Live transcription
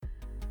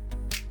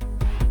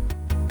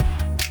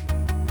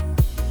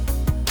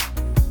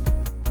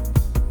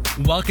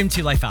Welcome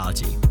to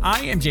Lifeology.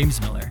 I am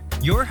James Miller,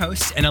 your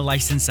host and a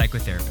licensed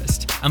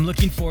psychotherapist. I'm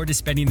looking forward to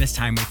spending this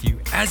time with you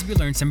as we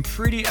learn some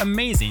pretty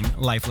amazing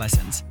life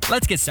lessons.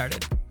 Let's get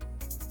started.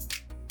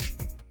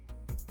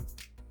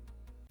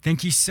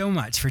 Thank you so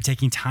much for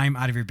taking time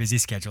out of your busy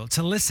schedule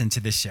to listen to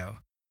this show.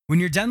 When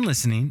you're done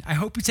listening, I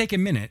hope you take a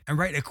minute and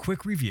write a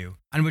quick review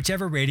on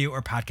whichever radio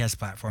or podcast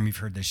platform you've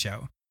heard this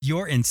show.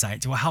 Your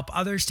insights will help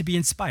others to be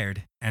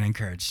inspired and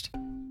encouraged.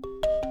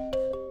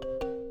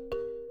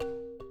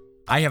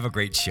 I have a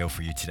great show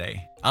for you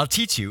today. I'll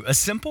teach you a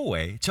simple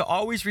way to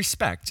always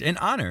respect and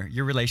honor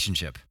your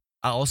relationship.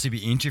 I'll also be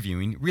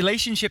interviewing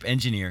relationship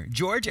engineer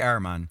George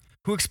Araman,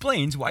 who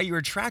explains why you're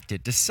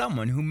attracted to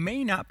someone who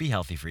may not be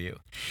healthy for you.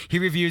 He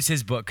reviews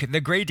his book,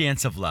 The Great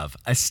Dance of Love,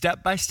 a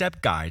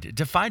step-by-step guide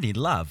to finding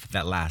love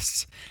that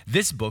lasts.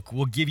 This book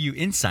will give you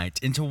insight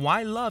into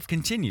why love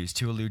continues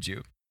to elude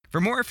you. For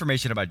more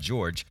information about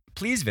George,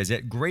 please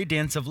visit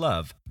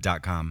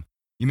greatdanceoflove.com.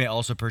 You may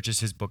also purchase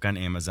his book on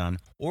Amazon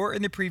or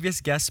in the previous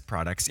guest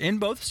products in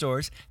both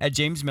stores at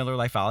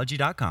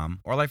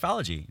jamesmillerlifeology.com or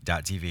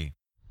lifeology.tv.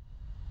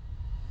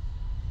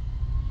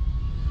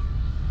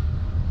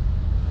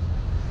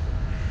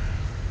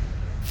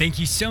 Thank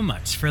you so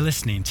much for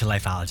listening to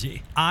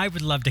Lifeology. I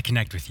would love to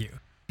connect with you.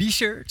 Be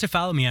sure to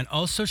follow me on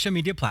all social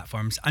media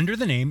platforms under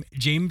the name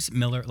James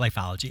Miller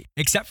Lifeology,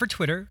 except for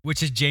Twitter,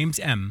 which is James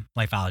M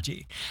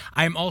Lifeology.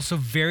 I am also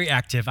very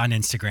active on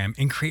Instagram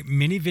and create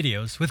mini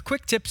videos with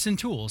quick tips and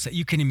tools that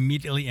you can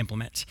immediately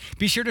implement.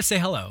 Be sure to say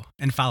hello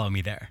and follow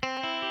me there.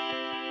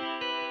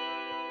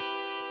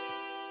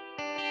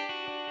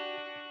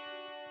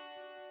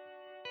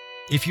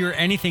 If you're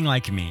anything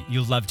like me,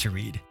 you'll love to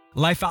read.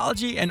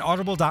 Lifeology and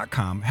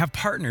Audible.com have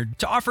partnered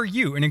to offer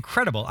you an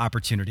incredible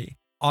opportunity.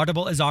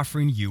 Audible is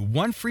offering you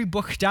one free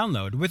book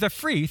download with a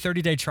free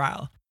 30-day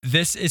trial.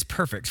 This is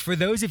perfect for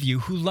those of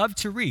you who love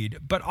to read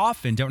but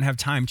often don't have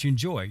time to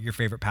enjoy your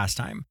favorite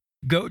pastime.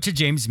 Go to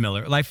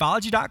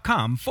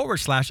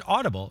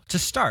jamesmillerlifeology.com/audible to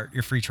start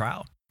your free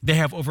trial. They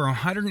have over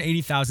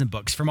 180,000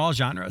 books from all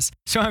genres,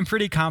 so I'm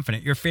pretty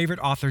confident your favorite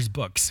author's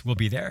books will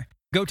be there.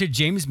 Go to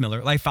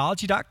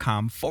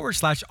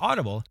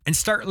jamesmillerlifeology.com/audible and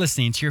start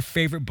listening to your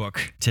favorite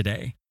book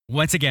today.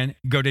 Once again,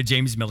 go to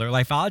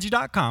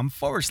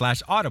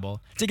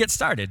jamesmillerlifeology.com/audible to get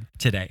started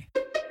today.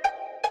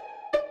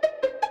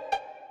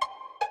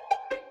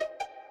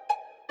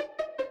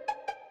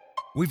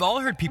 We've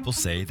all heard people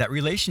say that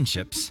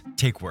relationships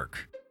take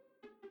work.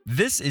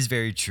 This is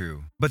very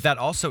true, but that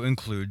also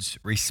includes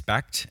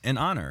respect and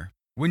honor.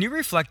 When you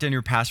reflect on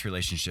your past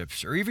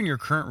relationships or even your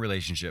current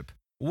relationship,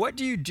 what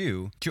do you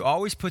do to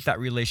always put that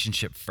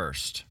relationship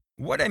first?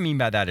 What I mean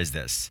by that is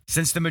this.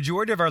 Since the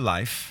majority of our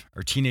life,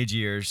 our teenage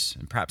years,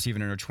 and perhaps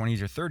even in our 20s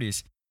or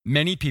 30s,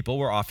 many people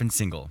were often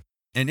single.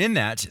 And in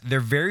that, they're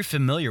very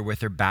familiar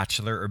with their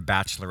bachelor or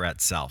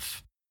bachelorette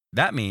self.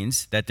 That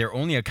means that they're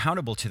only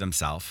accountable to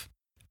themselves,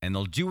 and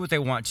they'll do what they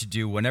want to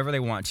do whenever they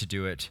want to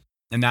do it,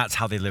 and that's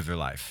how they live their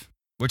life,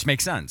 which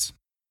makes sense.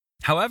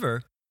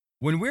 However,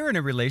 when we're in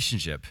a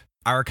relationship,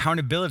 our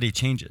accountability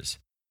changes.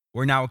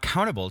 We're now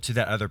accountable to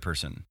that other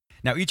person.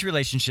 Now, each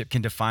relationship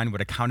can define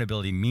what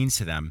accountability means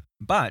to them,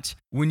 but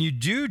when you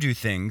do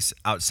things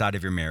outside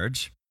of your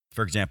marriage,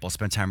 for example,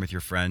 spend time with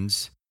your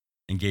friends,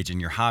 engage in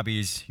your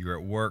hobbies, you're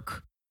at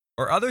work,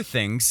 or other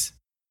things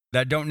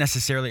that don't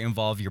necessarily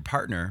involve your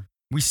partner,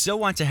 we still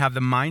want to have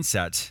the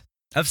mindset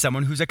of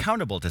someone who's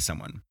accountable to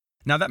someone.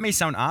 Now, that may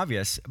sound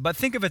obvious, but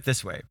think of it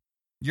this way.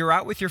 You're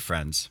out with your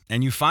friends,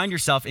 and you find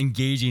yourself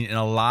engaging in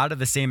a lot of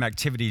the same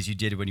activities you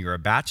did when you were a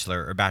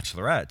bachelor or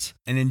bachelorette.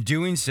 And in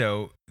doing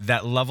so,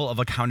 that level of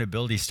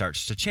accountability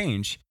starts to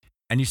change,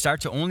 and you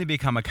start to only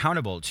become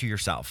accountable to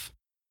yourself.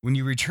 When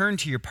you return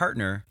to your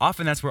partner,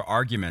 often that's where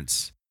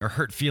arguments or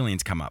hurt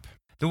feelings come up.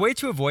 The way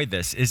to avoid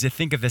this is to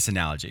think of this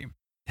analogy.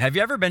 Have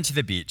you ever been to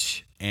the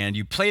beach, and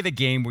you play the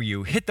game where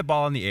you hit the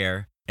ball in the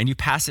air, and you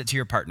pass it to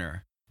your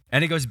partner,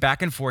 and it goes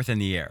back and forth in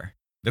the air?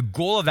 The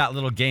goal of that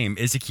little game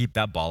is to keep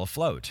that ball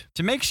afloat,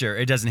 to make sure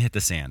it doesn't hit the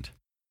sand.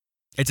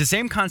 It's the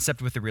same concept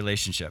with the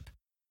relationship.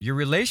 Your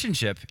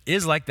relationship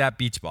is like that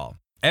beach ball.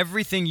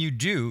 Everything you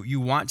do, you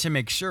want to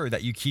make sure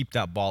that you keep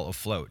that ball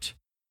afloat.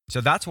 So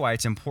that's why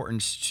it's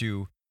important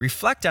to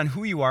reflect on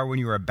who you are when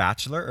you are a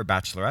bachelor or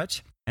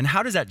bachelorette, and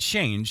how does that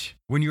change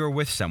when you are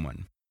with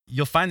someone.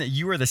 You'll find that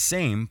you are the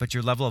same, but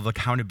your level of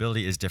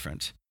accountability is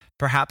different.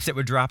 Perhaps it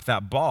would drop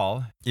that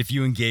ball if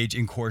you engage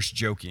in coarse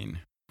joking,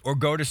 or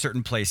go to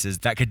certain places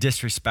that could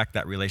disrespect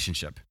that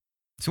relationship.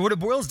 So what it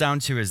boils down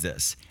to is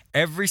this.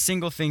 Every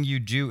single thing you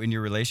do in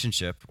your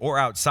relationship or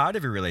outside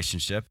of your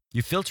relationship,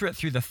 you filter it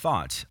through the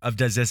thought of,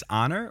 does this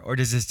honor or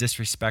does this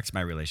disrespect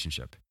my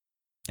relationship?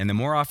 And the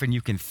more often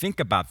you can think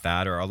about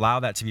that or allow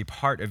that to be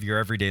part of your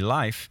everyday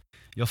life,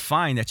 you'll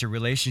find that your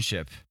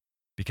relationship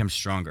becomes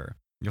stronger.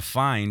 You'll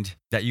find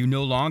that you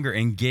no longer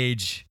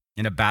engage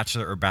in a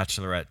bachelor or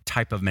bachelorette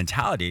type of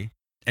mentality,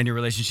 and your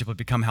relationship will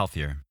become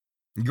healthier.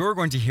 You're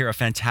going to hear a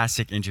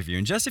fantastic interview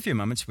in just a few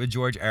moments with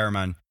George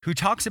Araman, who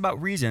talks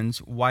about reasons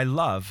why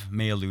love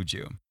may elude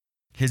you.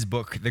 His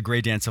book, The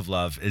Great Dance of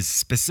Love, is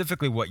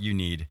specifically what you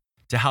need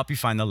to help you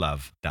find the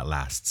love that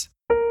lasts.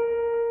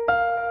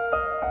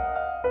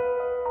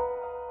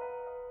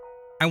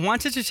 I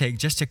wanted to take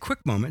just a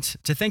quick moment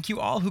to thank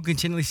you all who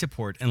continually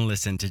support and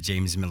listen to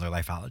James Miller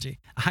Lifeology.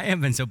 I have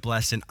been so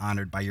blessed and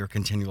honored by your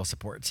continual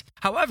support.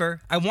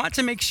 However, I want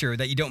to make sure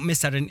that you don't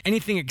miss out on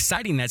anything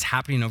exciting that's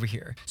happening over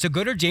here. So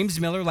go to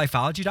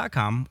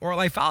jamesmillerlifeology.com or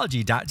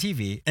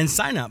lifeology.tv and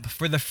sign up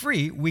for the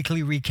free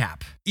weekly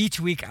recap. Each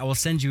week, I will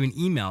send you an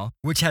email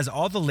which has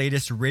all the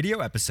latest radio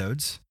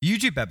episodes,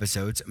 YouTube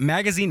episodes,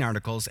 magazine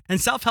articles,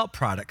 and self-help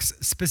products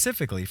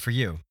specifically for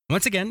you.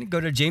 Once again, go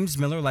to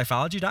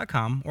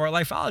jamesmillerlifeology.com or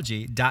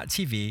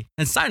lifeology.tv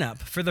and sign up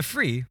for the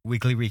free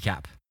weekly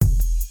recap.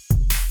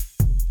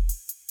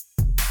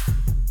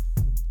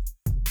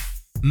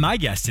 My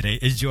guest today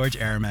is George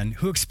Ehrman,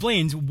 who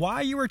explains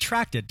why you are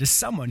attracted to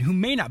someone who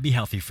may not be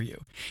healthy for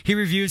you. He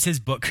reviews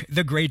his book,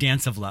 The Gray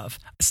Dance of Love,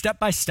 a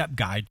step-by-step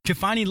guide to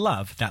finding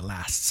love that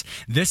lasts.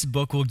 This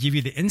book will give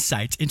you the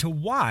insight into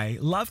why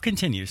love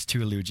continues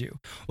to elude you.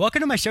 Welcome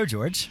to my show,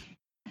 George.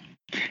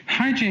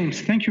 Hi, James.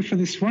 Thank you for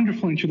this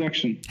wonderful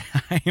introduction.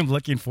 I am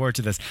looking forward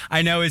to this.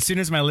 I know as soon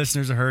as my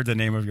listeners heard the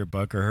name of your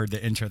book or heard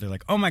the intro, they're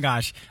like, oh my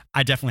gosh,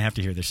 I definitely have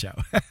to hear the show.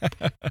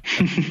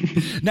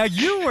 Now,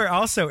 you were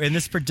also in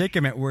this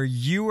predicament where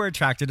you were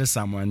attracted to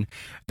someone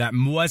that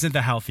wasn't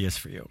the healthiest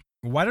for you.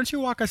 Why don't you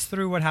walk us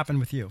through what happened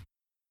with you?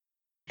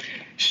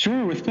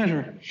 Sure, with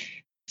pleasure.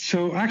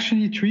 So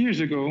actually, 3 years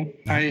ago,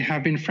 I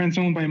have been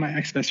friend-zoned by my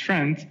ex-best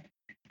friend.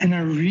 And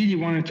I really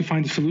wanted to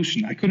find a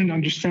solution. I couldn't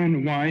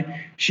understand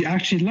why she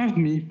actually loved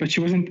me, but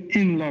she wasn't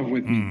in love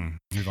with me.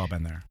 We've all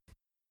been there.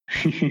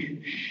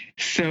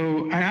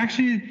 So I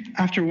actually,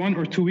 after 1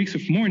 or 2 weeks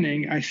of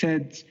mourning, I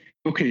said,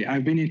 okay,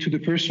 I've been into the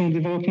personal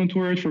development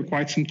world for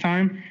quite some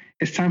time.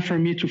 It's time for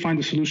me to find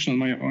a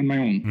solution on my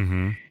own.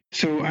 Mm-hmm.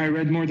 So I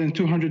read more than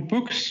 200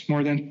 books,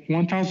 more than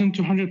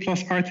 1,200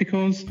 plus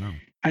articles. Oh.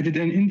 I did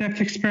an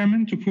in-depth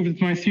experiment to prove that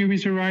my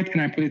theories are right,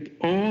 and I put it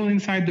all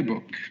inside the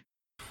book.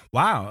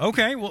 Wow.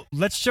 Okay. Well,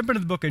 let's jump into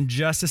the book in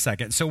just a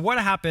second. So what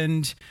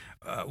happened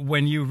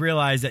when you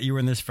realized that you were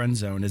in this friend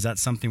zone? Is that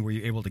something, were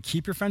you able to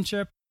keep your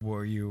friendship?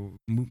 Were you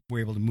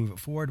able to move it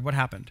forward? What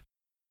happened?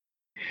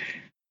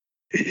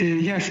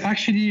 Yes,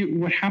 actually,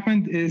 what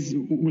happened is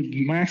with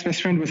my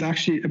ex-best friend was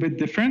actually a bit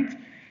different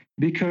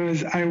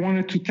because I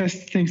wanted to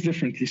test things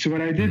differently. So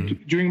what I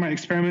did during my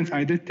experiments,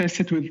 I did test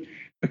it with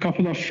a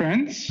couple of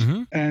friends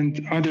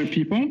and other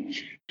people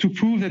to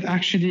prove that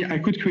actually I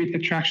could create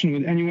attraction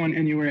with anyone,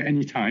 anywhere,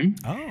 anytime.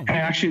 Oh. And I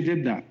actually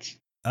did that.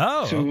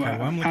 Oh, so okay.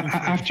 Well, I'm looking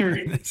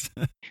after,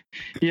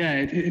 yeah,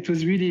 it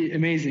was really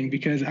amazing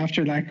because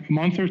after like a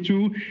month or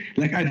two,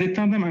 like I did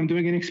tell them I'm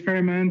doing an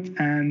experiment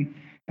and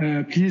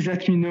please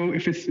let me know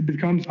if it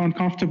becomes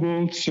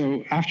uncomfortable.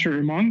 So after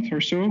a month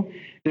or so,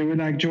 they were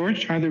like,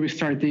 George, either we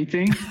start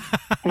dating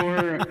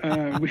or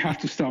we have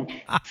to stop.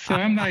 So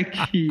I'm like,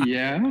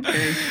 yeah,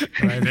 okay.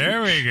 Right,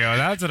 there we go.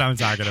 That's what I'm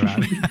talking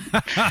about.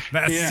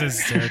 That's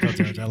hysterical,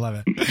 George. I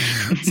love it.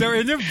 So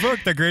in your book,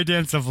 The Great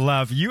Dance of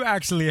Love, you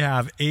actually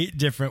have 8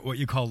 different what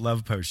you call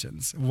love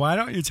potions. Why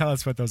don't you tell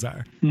us what those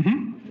are?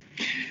 Mm-hmm.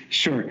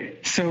 Sure.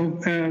 So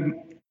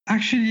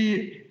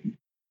actually,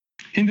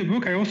 in the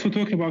book, I also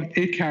talk about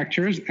 8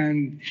 characters,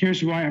 and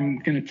here's why I'm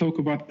going to talk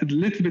about a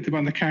little bit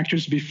about the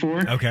characters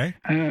before I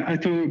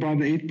talk about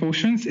the 8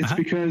 potions. It's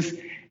because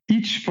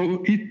each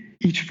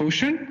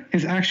potion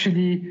is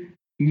actually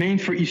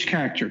made for each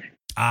character.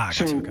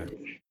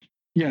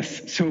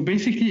 Yes. So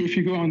basically, if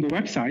you go on my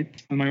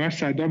website,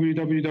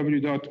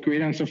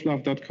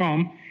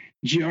 www.greydanceoflove.com,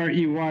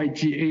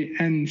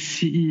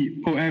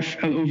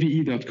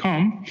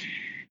 greydanceoflove.com,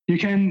 you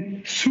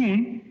can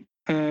soon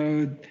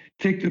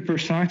take the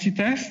personality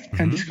test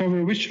and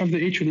discover which of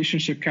the 8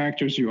 relationship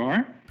characters you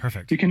are.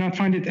 Perfect. You cannot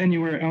find it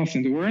anywhere else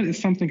in the world. It's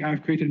something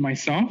I've created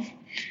myself.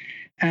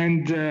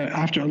 And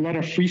after a lot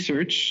of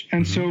research.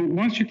 And so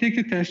once you take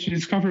the test, you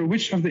discover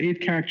which of the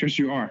 8 characters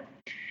you are.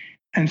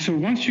 And so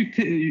once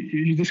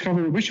you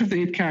discover which of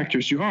the 8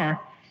 characters you are,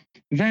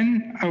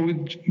 then I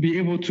would be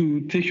able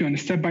to take you on a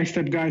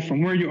step-by-step guide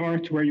from where you are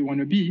to where you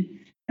want to be,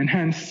 and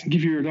hence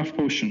give you your love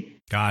potion.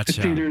 Gotcha.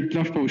 A tailored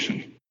love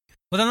potion.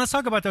 Well, then let's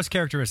talk about those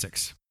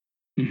characteristics.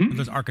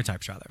 Those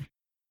archetypes, rather.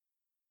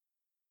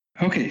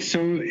 Okay, so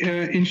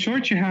in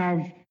short, you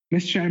have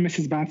Mr. and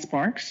Mrs. Bad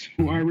Sparks,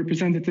 who are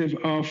representative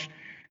of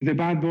the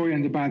bad boy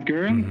and the bad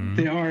girl.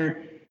 They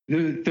are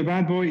the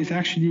bad boy is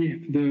actually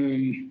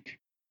the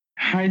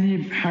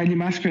highly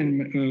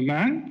masculine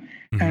man,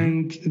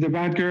 and the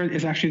bad girl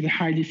is actually the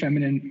highly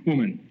feminine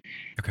woman.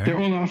 Okay. They're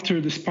all after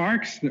the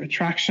sparks, the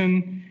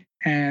attraction,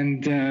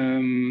 and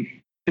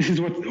this is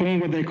all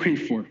what they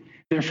crave for.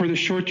 They're for the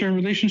short-term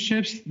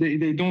relationships.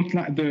 They don't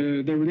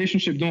the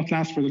relationship don't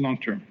last for the long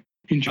term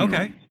in general.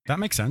 Okay, that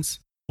makes sense.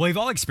 Well, we've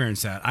all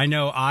experienced that. I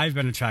know I've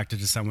been attracted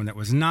to someone that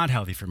was not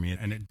healthy for me,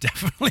 and it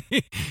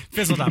definitely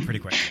fizzled out pretty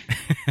quick.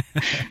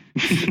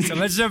 So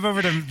let's jump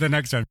over to the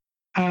next one.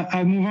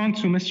 I'll move on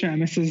to Mr. and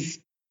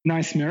Mrs.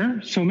 Nice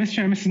Mirror. So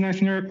Mr. and Mrs.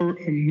 Nice Mirror,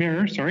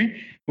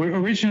 were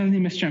originally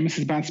Mr. and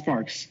Mrs. Bad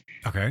Sparks.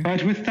 Okay.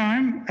 But with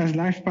time, as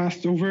life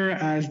passed over,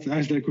 as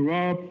they grew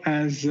up,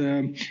 as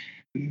the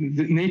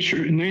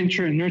nature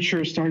and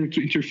nurture started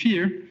to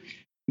interfere,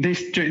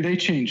 they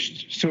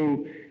changed.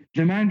 So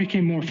the man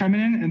became more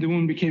feminine and the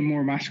woman became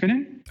more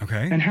masculine.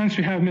 Okay. And hence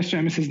we have Mr.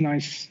 and Mrs.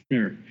 Nice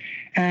Mirror.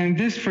 And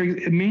this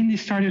mainly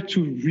started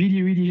to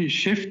really, really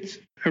shift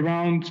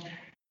around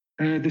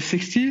the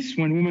 60s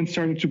when women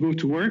started to go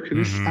to work.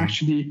 This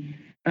actually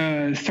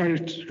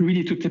started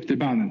really to tip the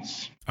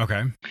balance.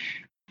 Okay.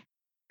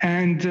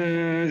 And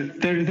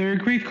they're a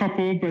great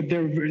couple, but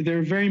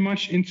they're very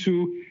much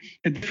into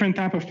a different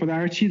type of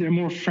polarity. They're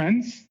more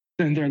friends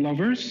than they're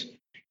lovers.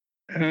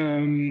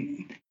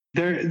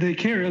 They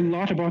care a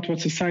lot about what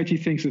society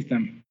thinks of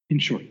them, in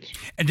short.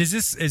 And is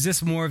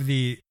this more of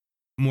the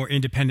more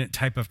independent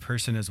type of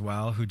person as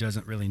well, who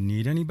doesn't really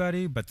need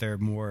anybody, but they're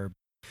more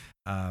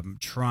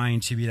trying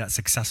to be that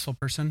successful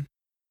person?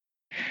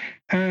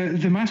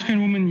 The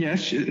masculine woman,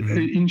 yes.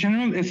 In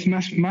general, it's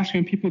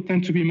masculine people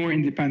tend to be more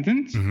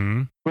independent,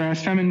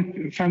 whereas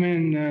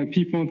feminine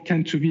people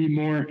tend to be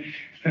more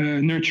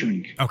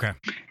nurturing. Okay.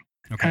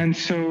 And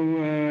so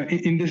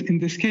in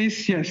this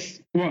case, yes,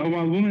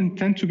 while women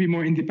tend to be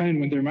more independent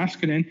when they're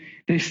masculine,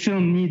 they still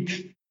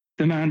need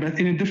the man, but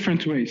in a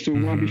different way. So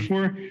while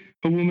before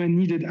a woman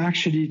needed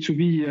actually to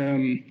be,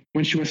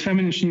 when she was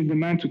feminine, she needed the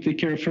man to take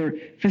care of her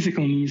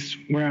physical needs,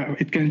 where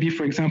it can be,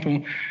 for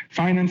example,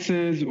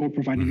 finances or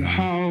providing a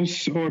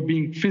house or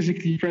being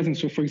physically present.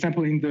 So, for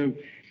example, in the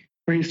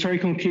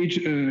prehistorical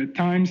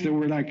times, they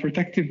were like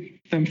protecting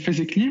them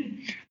physically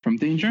from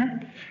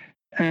danger.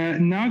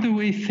 Now the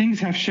way things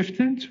have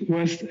shifted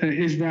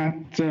is that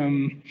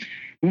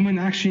women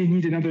actually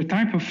need another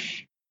type of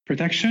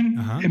protection,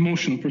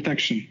 emotional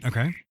protection.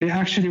 Okay. They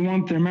actually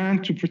want their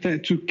man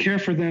to care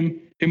for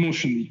them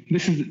emotionally.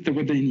 This is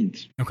what they need.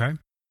 Okay.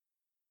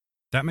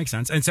 That makes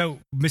sense. And so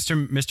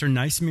Mr.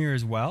 Nice Mirror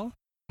as well,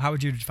 how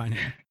would you define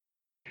him?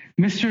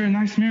 Mr.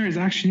 Nice Mirror is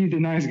actually the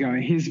nice guy.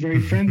 He's very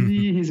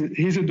friendly.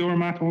 He's a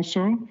doormat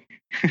also.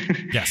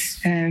 Yes.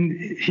 And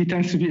he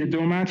tends to be a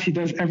doormat. He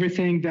does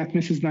everything that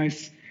Mrs.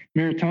 Nice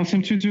Mirror tells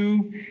him to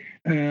do.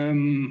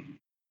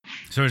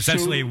 So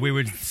essentially, we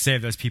would say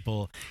of those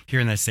people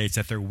here in the States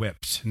that they're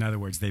whipped. In other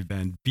words, they've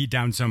been beat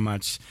down so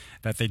much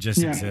that they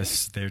just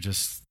exist. They're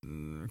just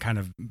kind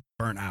of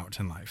burnt out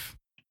in life.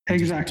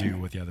 Exactly. Do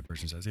what the other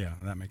person says. Yeah,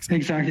 that makes sense.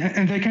 Exactly,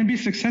 and they can be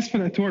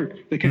successful at work.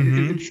 They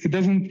can.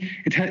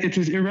 It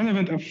is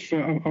irrelevant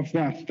of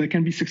that. They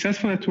can be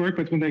successful at work,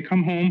 but when they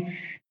come home,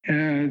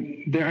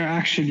 they are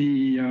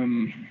actually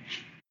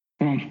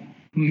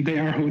they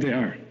are who they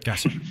are.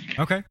 Gotcha.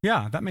 Okay.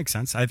 Yeah, that makes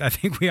sense. I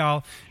think we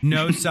all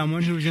know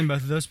someone who's in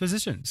both of those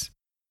positions.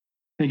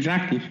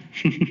 Exactly.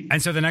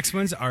 And so the next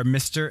ones are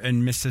Mr.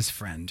 and Mrs.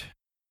 Friend.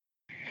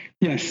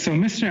 Yes. So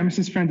Mr. and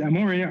Mrs. Friend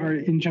Amore are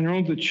in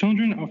general the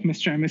children of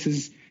Mr. and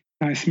Mrs.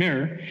 Nice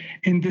Mirror,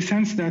 in the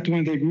sense that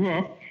when they grew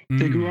up,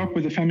 they grew up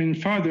with a feminine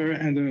father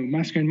and a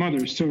masculine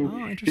mother.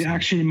 So they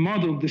actually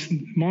modeled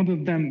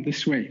them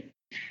this way.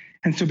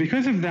 And so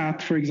because of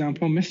that, for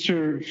example,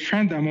 Mr.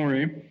 Friend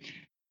Amore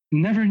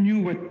never knew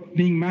what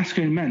being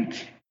masculine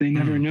meant. They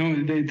never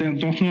know. They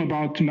don't know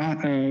about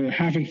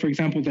having, for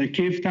example, their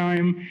cave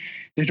time.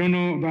 They don't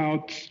know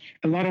about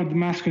a lot of the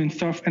masculine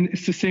stuff. And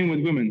it's the same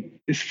with women.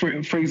 It's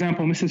for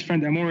example, Mrs.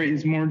 Friend Amore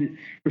is more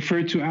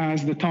referred to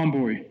as the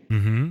tomboy,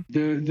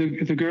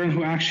 the girl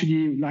who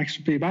actually likes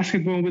to play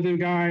basketball with the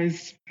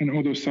guys and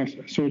all those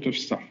sort of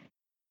stuff.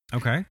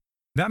 Okay,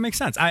 that makes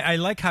sense. I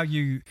like how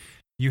you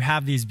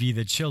have these be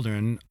the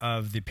children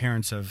of the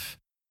parents of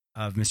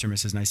Mr. and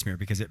Mrs. Nice Mirror,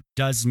 because it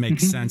does make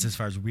sense as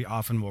far as we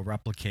often will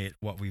replicate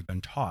what we've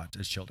been taught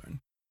as children.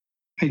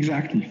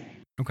 Exactly.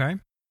 Okay.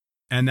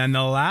 And then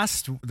the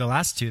last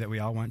two that we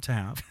all want to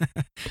have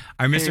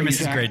are Mr. and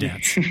Mrs. Grey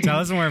Dance. Tell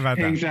us more about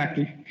that.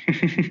 Exactly.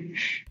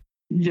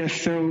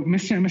 Yes. So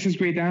Mr. and Mrs.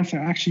 Grey Dance are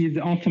actually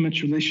the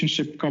ultimate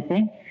relationship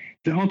couple,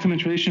 the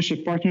ultimate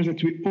relationship partners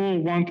that we all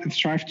want and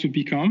strive to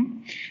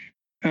become.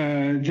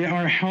 They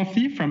are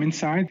healthy from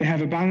inside. They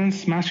have a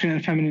balanced masculine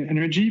and feminine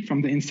energy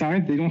from the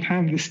inside. They don't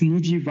have this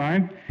needy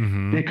vibe.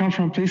 They come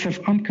from a place of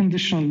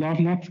unconditional love,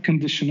 not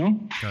conditional.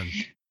 Good.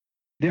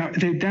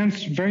 They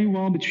dance very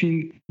well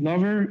between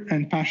lover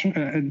and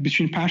passion,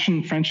 between passion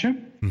and friendship.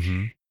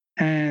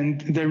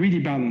 And they're really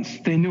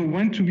balanced. They know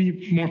when to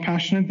be more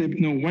passionate. They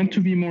know when to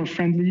be more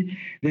friendly.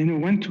 They know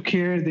when to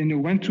care. They know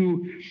when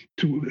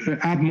to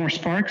add more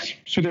sparks.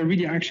 So they're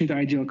really actually the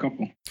ideal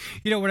couple.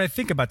 You know, when I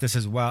think about this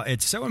as well,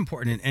 it's so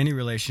important in any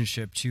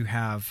relationship to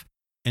have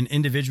an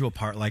individual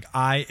part, like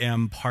I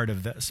am part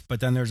of this, but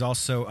then there's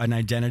also an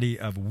identity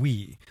of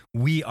we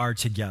are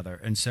together.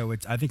 And so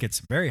I think it's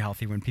very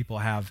healthy when people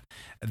have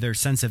their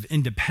sense of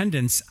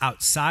independence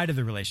outside of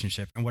the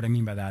relationship. And what I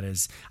mean by that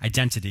is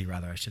identity,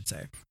 rather, I should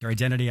say. Their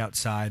identity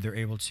outside, they're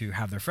able to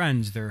have their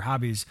friends, their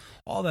hobbies,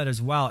 all that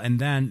as well. And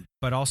then,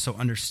 but also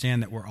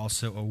understand that we're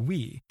also a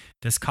we.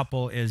 This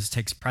couple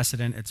takes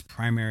precedent, it's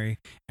primary,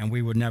 and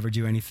we would never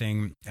do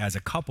anything as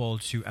a couple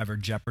to ever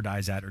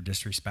jeopardize that or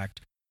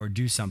disrespect or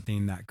do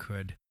something that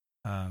could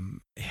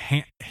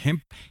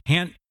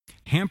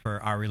hamper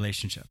our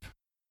relationship.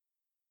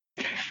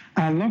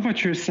 I love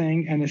what you're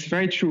saying, and it's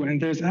very true.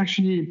 And there's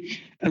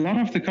actually a lot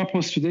of the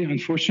couples today,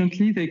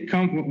 unfortunately, they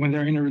come when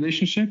they're in a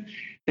relationship,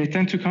 they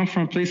tend to come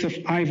from a place of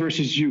I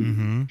versus you.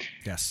 Mm-hmm.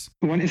 Yes.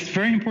 When it's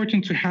very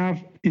important to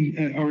have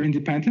our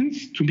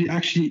independence, to be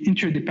actually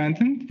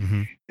interdependent.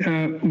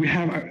 Mm-hmm. We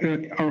have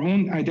our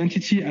own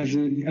identity as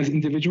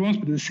individuals,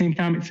 but at the same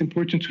time, it's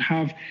important to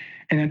have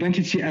an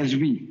identity as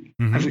we,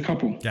 mm-hmm. as a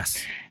couple.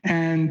 Yes.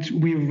 And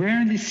we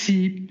rarely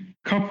see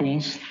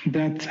couples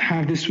that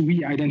have this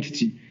we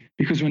identity.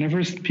 Because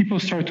whenever people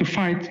start to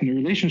fight in a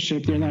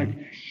relationship, they're like,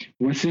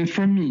 what's in it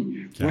for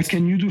me? Yes. What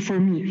can you do for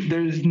me?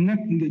 There's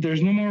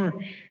no more,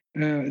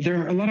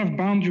 there are a lot of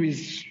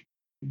boundaries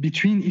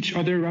between each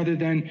other rather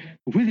than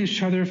with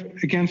each other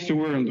against the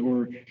world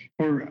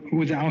or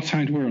with the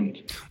outside world.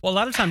 Well, a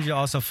lot of times you'll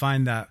also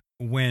find that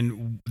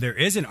when there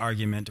is an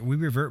argument, we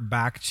revert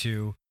back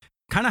to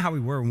kind of how we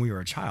were when we were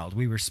a child.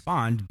 We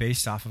respond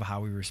based off of how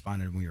we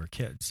responded when we were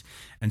kids.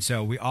 And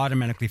so we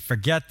automatically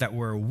forget that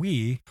we're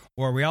we,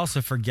 or we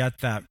also forget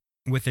that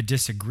with a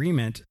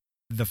disagreement,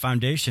 the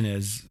foundation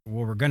is,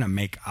 well, we're going to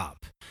make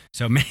up.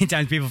 So many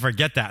times people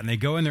forget that and they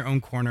go in their own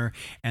corner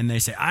and they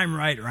say, I'm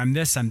right, or I'm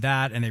this, I'm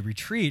that, and they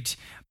retreat.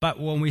 But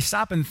when we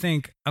stop and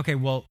think, okay,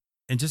 well,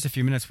 in just a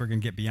few minutes, we're going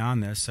to get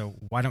beyond this. So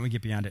why don't we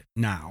get beyond it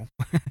now,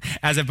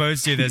 as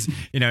opposed to this,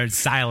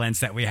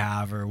 silence that we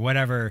have, or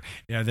whatever,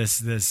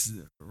 this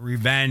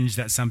revenge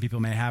that some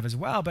people may have as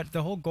well. But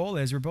the whole goal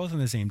is we're both on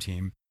the same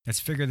team. Let's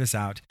figure this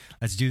out.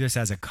 Let's do this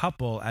as a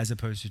couple, as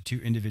opposed to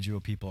two individual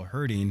people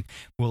hurting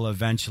who will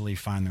eventually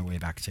find their way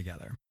back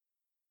together.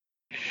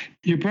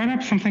 You brought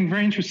up something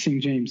very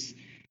interesting, James.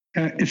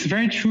 It's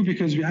very true,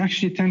 because we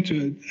actually tend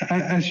to,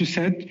 as you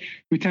said,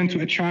 we tend to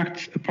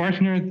attract a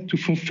partner to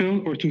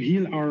fulfill or to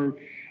heal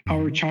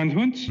our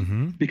childhood,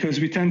 mm-hmm.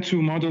 because we tend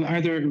to model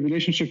either a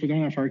relationship with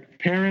one of our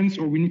parents,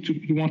 or we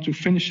want to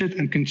finish it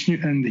and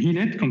continue and heal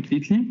it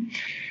completely.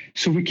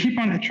 So we keep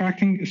on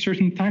attracting a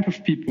certain type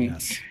of people.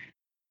 Yes.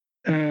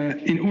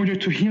 In order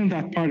to heal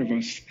that part of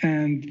us.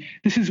 And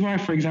this is why,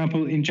 for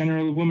example, in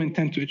general, women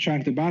tend to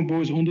attract the bad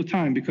boys all the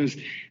time, because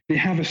they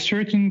have a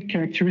certain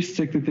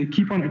characteristic that they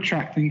keep on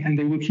attracting, and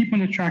they will keep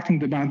on attracting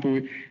the bad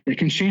boy. They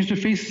can change the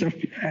faces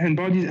and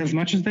bodies as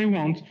much as they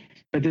want,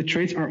 but the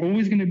traits are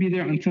always going to be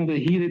there until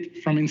they heal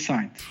it from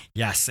inside.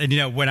 Yes. And,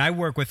 when I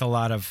work with a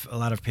lot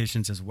of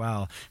patients as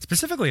well,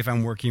 specifically if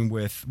I'm working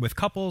with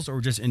couples or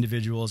just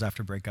individuals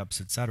after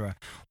breakups, et cetera,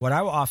 what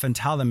I will often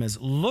tell them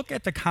is look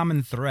at the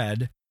common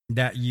thread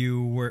that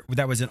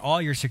was in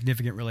all your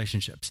significant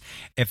relationships.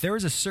 If there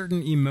was a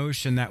certain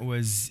emotion that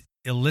was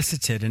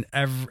elicited in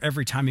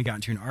every time you got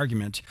into an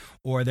argument,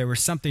 or there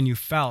was something you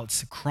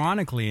felt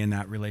chronically in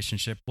that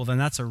relationship, well, then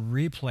that's a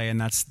replay,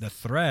 and that's the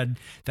thread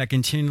that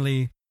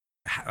continually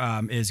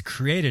is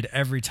created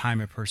every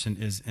time a person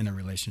is in a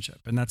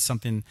relationship. And that's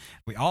something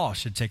we all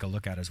should take a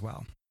look at as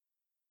well.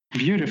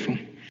 Beautiful.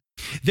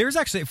 There's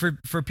actually,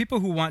 for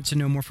people who want to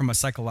know more from a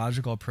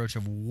psychological approach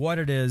of what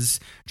it is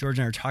George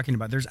and I are talking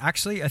about, there's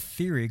actually a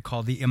theory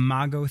called the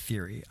Imago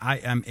theory,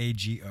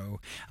 IMAGO.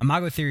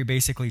 Imago theory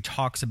basically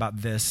talks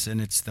about this,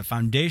 and it's the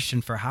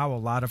foundation for how a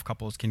lot of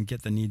couples can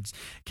get the needs,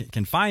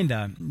 can find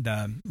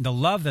the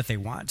love that they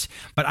want.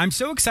 But I'm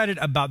so excited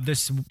about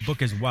this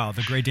book as well,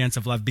 The Great Dance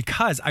of Love,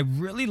 because I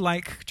really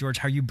like, George,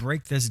 how you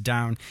break this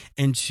down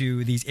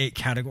into these 8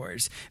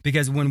 categories.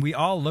 Because when we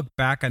all look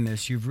back on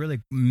this, you've really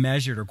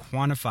measured or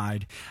quantified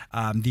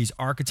these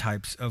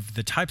archetypes of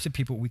the types of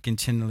people we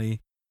continually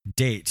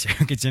date,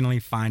 continually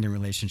find in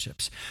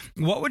relationships.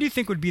 What would you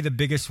think would be the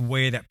biggest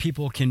way that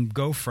people can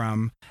go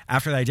from,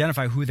 after they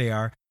identify who they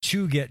are,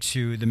 to get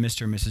to the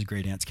Mr. and Mrs.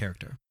 Grey Dance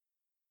character?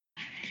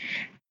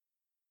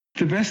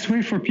 The best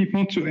way for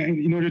people to,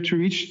 in order to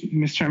reach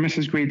Mr. and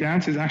Mrs. Grey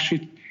Dance, is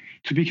actually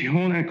to be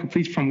whole and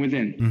complete from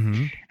within.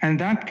 Mm-hmm. And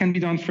that can be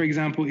done, for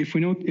example, if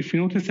we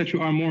notice that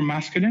you are more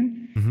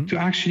masculine, mm-hmm. to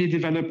actually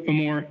develop a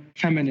more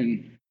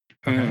feminine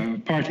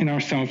part in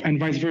ourselves, and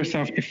vice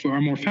versa, if we are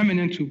more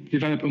feminine, to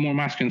develop a more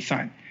masculine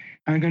side.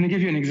 I'm going to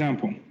give you an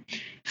example.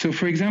 So,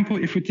 for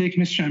example, if we take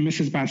Mr. and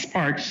Mrs. Bad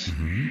Sparks,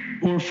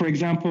 mm-hmm. or, for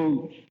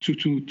example,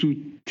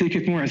 to take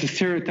it more as a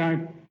stereotype,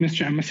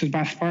 Mr. and Mrs.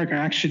 Bad Spark are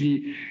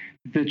actually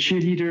the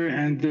cheerleader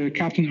and the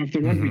captain of the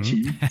rugby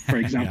mm-hmm. team, for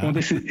example.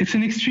 Yeah. It's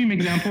an extreme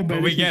example,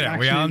 but we get it.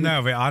 We all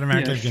know. We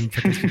automatically can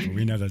pick those people.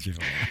 We know those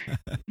people.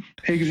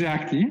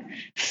 Exactly.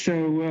 So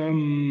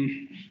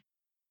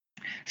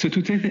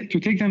to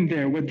take them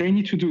there, what they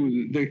need to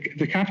do,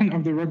 the captain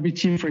of the rugby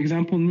team, for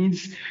example,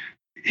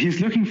 he's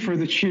looking for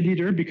the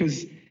cheerleader,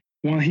 because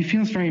while he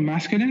feels very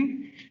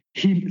masculine,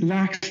 he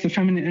lacks the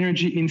feminine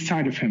energy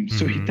inside of him. Mm-hmm.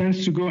 So he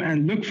tends to go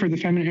and look for the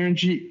feminine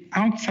energy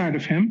outside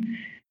of him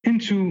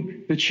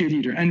into the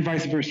cheerleader, and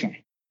vice versa.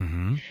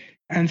 Mm-hmm.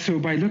 And so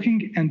by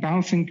looking and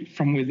balancing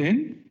from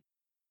within,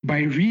 by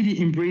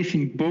really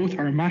embracing both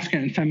our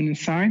masculine and feminine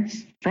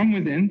sides from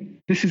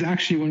within, this is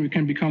actually when we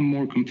can become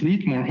more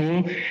complete, more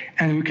whole,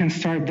 and we can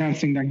start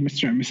dancing like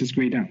Mr. and Mrs.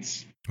 Grey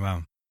Dance.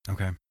 Wow.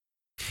 Okay.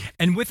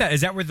 And with that,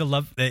 is that where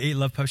the 8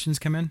 love potions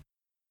come in?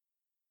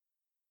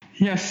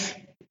 Yes.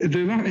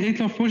 The 8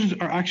 love potions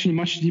are actually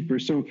much deeper.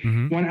 So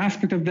one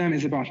aspect of them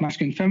is about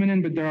masculine and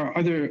feminine, but there are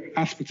other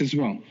aspects as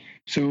well.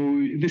 So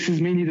this is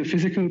mainly the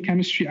physical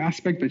chemistry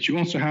aspect, but you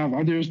also have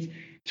others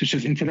such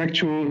as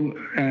intellectual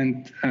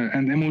and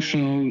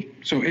emotional.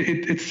 So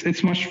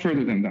it's much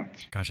further than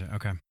that. Gotcha.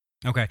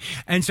 Okay.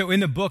 And so in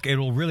the book, it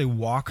will really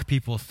walk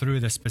people through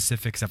the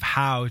specifics of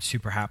how to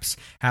perhaps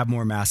have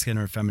more masculine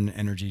or feminine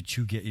energy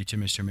to get you to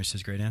Mr. and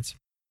Mrs. Grey Dance.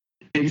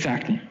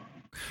 Exactly.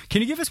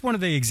 Can you give us one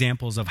of the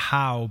examples of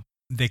how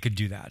they could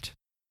do that?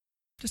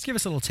 Just give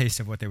us a little taste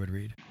of what they would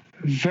read.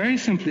 Very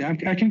simply, I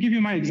can give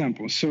you my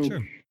example. So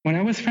Sure. When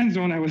I was friend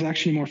zone, I was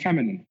actually more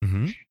feminine.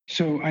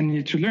 So I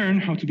needed to learn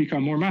how to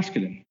become more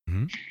masculine.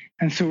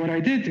 And so what I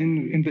did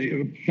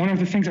one of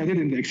the things I did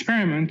in the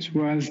experiment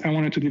was I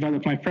wanted to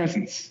develop my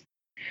presence.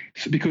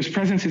 So because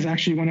presence is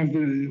actually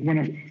one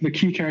of the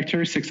key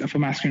characteristics of a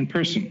masculine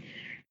person.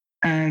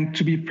 And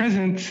to be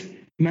present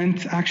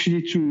meant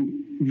actually to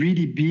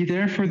really be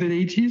there for the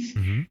ladies,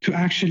 to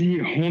actually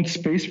hold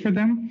space for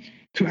them,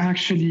 to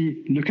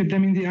actually look at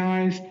them in the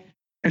eyes,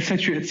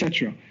 etc.,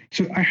 etc.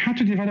 So I had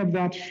to develop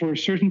that for a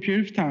certain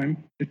period of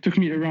time. It took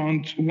me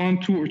around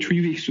 1, 2, or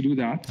 3 weeks to do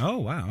that. Oh,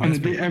 wow. On a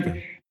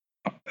day,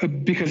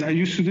 because I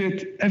used to do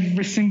it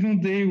every single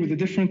day with a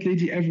different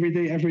lady every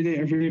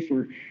day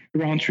for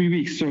around 3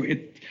 weeks. So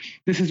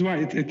this is why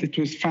it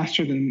was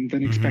faster than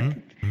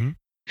expected.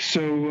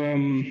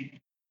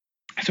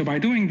 So by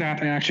doing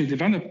that, I actually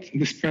developed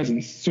this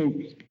presence. So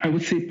I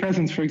would say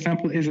presence, for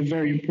example, is a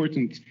very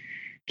important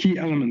key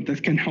element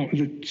that can help,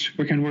 that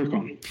we can work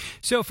on.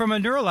 So from a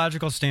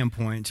neurological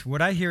standpoint,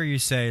 what I hear you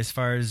say as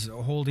far as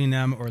holding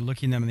them or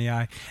looking them in the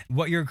eye,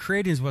 what you're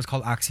creating is what's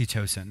called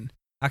oxytocin.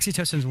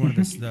 Oxytocin is one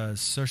of the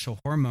social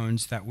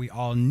hormones that we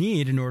all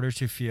need in order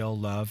to feel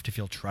loved, to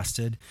feel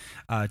trusted,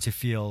 to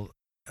feel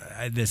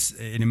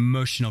an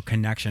emotional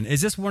connection.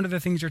 Is this one of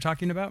the things you're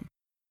talking about?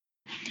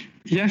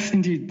 Yes,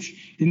 indeed.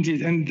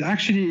 And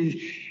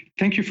actually,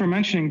 thank you for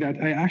mentioning that.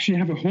 I actually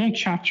have a whole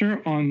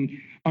chapter on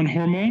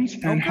hormones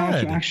and how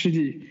to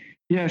actually.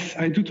 Yes,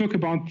 I do talk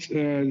about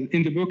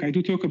in the book. I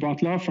do talk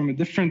about love from a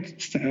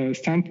different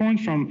standpoint,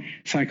 from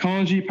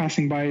psychology,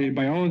 passing by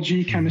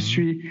biology,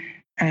 chemistry.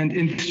 And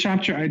in this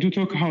chapter, I do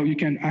talk how you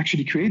can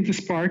actually create the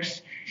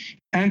sparks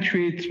and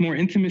create more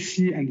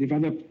intimacy and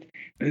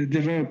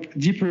develop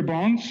deeper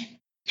bonds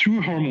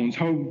through hormones.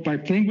 How by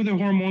playing with the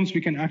hormones,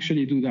 we can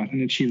actually do that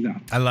and achieve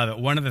that. I love it.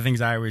 One of the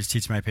things I always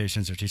teach my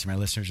patients or teach my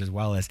listeners as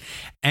well is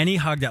any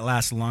hug that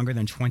lasts longer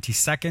than 20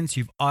 seconds,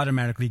 you've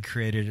automatically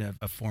created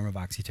a form of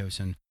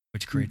oxytocin,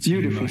 which creates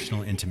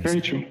emotional intimacy.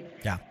 Very true.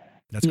 Yeah.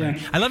 That's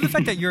great. I love the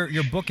fact that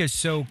your book is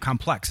so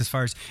complex as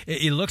far as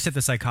it looks at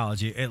the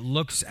psychology, it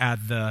looks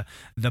at the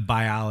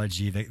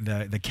biology,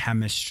 the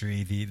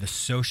chemistry, the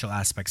social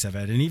aspects of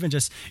it, and even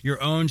just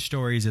your own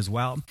stories as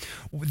well.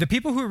 The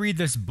people who read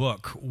this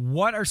book,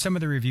 what are some of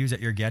the reviews that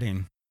you're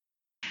getting?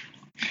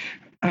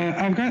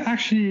 I've got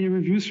actually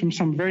reviews from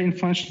some very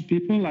influential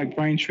people like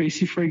Brian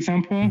Tracy, for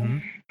example,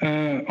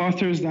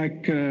 authors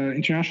like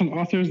international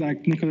authors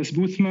like Nicholas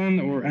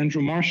Boothman or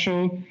Andrew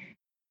Marshall.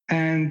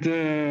 And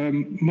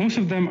most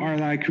of them are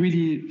like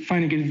really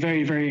finding it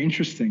very, very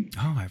interesting.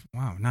 Oh,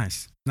 wow.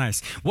 Nice.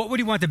 What would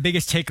you want the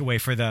biggest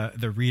takeaway for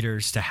the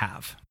readers to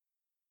have?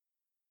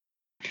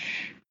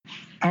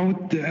 I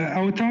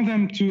would tell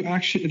them to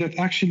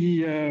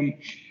actually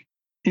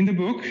in the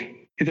book,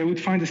 they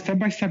would find a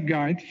step-by-step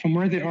guide from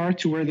where they are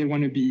to where they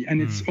want to be.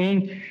 And it's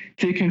all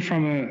taken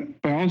from a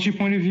biology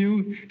point of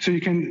view. So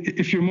you can,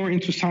 if you're more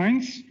into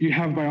science, you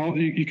have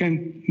biology, you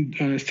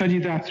can study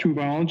that through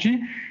biology.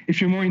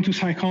 If you're more into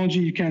psychology,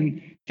 you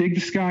can take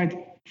this guide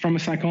from a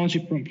psychology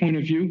point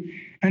of view.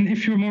 And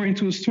if you're more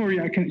into a story,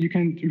 you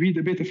can read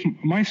a bit of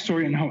my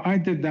story and how I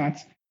did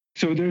that.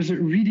 So there's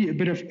really a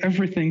bit of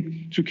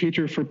everything to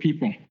cater for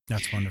people.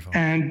 That's wonderful.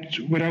 And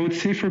what I would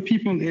say for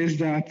people is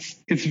that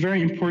it's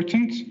very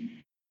important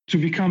to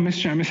become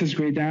Mr. and Mrs.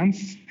 Grey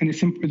Dance. And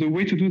the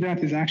way to do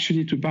that is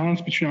actually to balance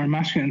between our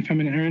masculine and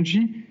feminine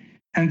energy.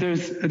 And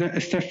there's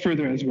a step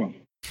further as well.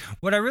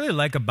 What I really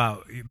like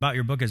about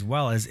your book as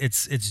well is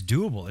it's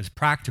doable, it's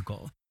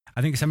practical.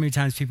 I think so many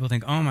times people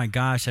think, oh my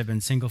gosh, I've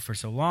been single for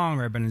so long,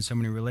 or I've been in so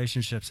many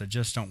relationships that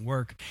just don't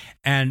work.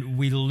 And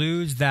we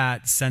lose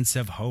that sense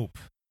of hope.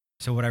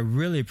 So what I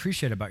really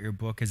appreciate about your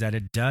book is that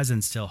it does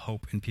instill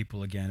hope in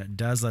people again. It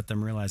does let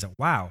them realize that,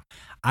 wow,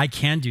 I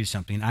can do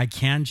something. I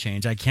can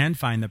change. I can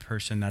find the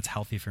person that's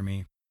healthy for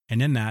me.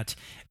 And in that,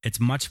 it's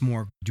much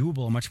more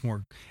doable,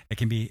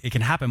 it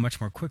can happen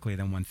much more quickly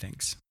than one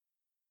thinks.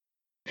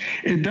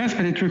 It does,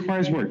 but it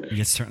requires work.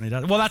 It certainly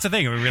does. Well, that's the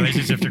thing.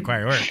 Relationships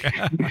require work.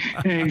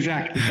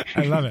 Exactly.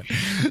 I love it.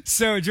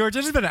 So, George,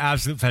 it has been an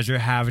absolute pleasure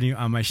having you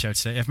on my show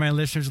today. If my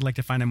listeners would like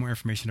to find out more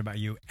information about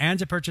you and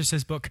to purchase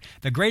this book,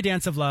 The Grey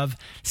Dance of Love,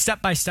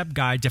 Step-by-Step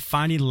Guide to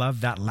Finding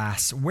Love That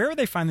Lasts, where would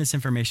they find this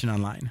information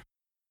online?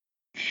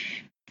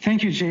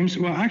 Thank you, James.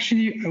 Well,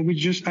 actually,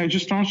 I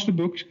just launched the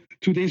book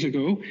 2 days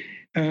ago.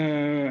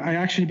 I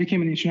actually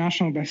became an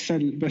international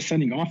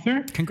best-selling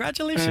author.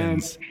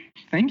 Congratulations.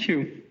 Thank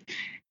you.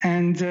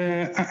 And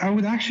I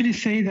would actually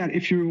say that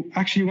if you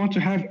actually want to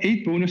have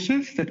 8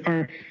 bonuses that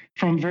are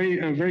from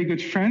very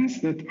good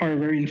friends that are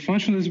very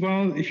influential as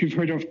well, if you've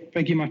heard of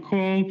Peggy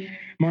McCall,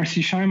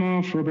 Marcy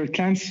Shimoff, Robert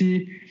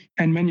Clancy,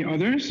 and many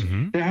others,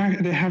 they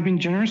have been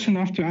generous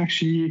enough to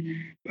actually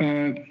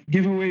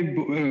give away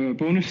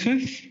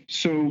bonuses.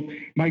 So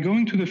by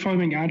going to the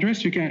following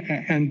address, you can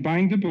and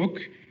buying the book,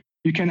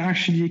 you can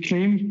actually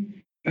claim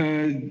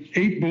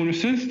 8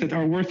 bonuses that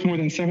are worth more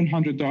than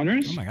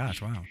 $700. Oh my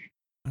gosh! Wow,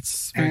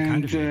 that's very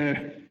kind of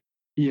you.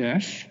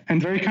 Yes,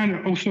 and very kind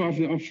of also of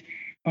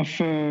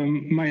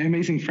my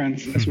amazing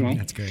friends as well.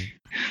 That's great.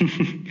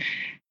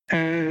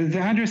 The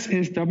address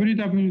is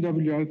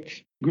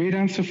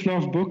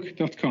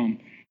www.greydanceoflovebook.com.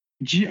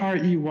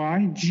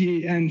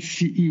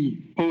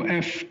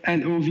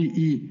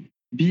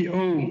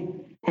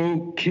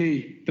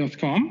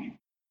 GREYDANCEOFLOVEBOOK.com.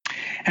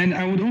 And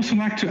I would also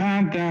like to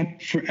add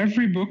that for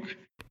every book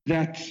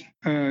that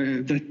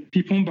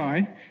people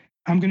buy,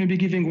 I'm going to be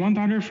giving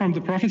 $1 from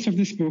the profits of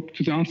this book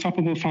to the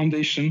Unstoppable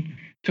Foundation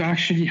to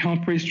actually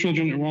help raise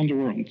children around the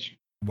world.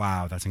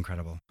 Wow, that's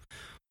incredible.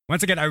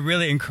 Once again, I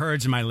really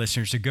encourage my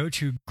listeners to go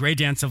to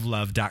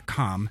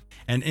greydanceoflove.com,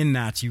 and in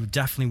that, you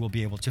definitely will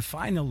be able to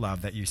find the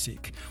love that you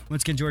seek.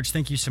 Once again, George,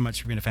 thank you so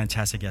much for being a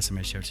fantastic guest on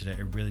my show today.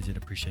 I really did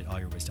appreciate all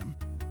your wisdom.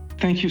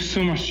 Thank you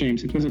so much,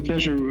 James. It was a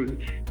pleasure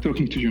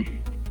talking to you.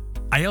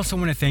 I also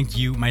want to thank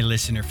you, my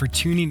listener, for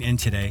tuning in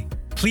today.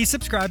 Please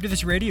subscribe to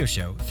this radio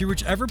show through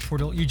whichever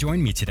portal you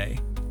join me today.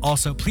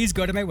 Also, please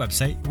go to my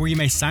website where you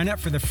may sign up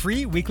for the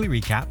free weekly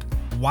recap,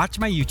 watch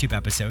my YouTube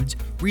episodes,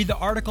 read the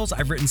articles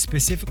I've written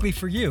specifically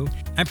for you,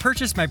 and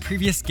purchase my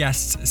previous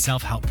guests'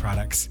 self-help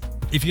products.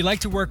 If you'd like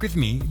to work with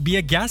me, be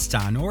a guest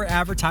on, or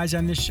advertise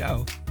on this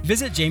show,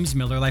 visit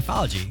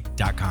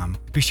JamesMillerLifeology.com.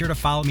 Be sure to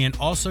follow me on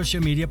all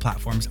social media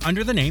platforms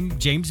under the name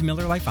James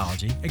Miller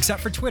Lifeology,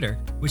 except for Twitter,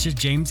 which is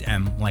James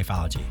M.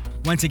 Lifeology.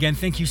 Once again,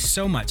 thank you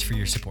so much for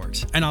your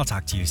support, and I'll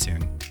talk to you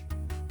soon.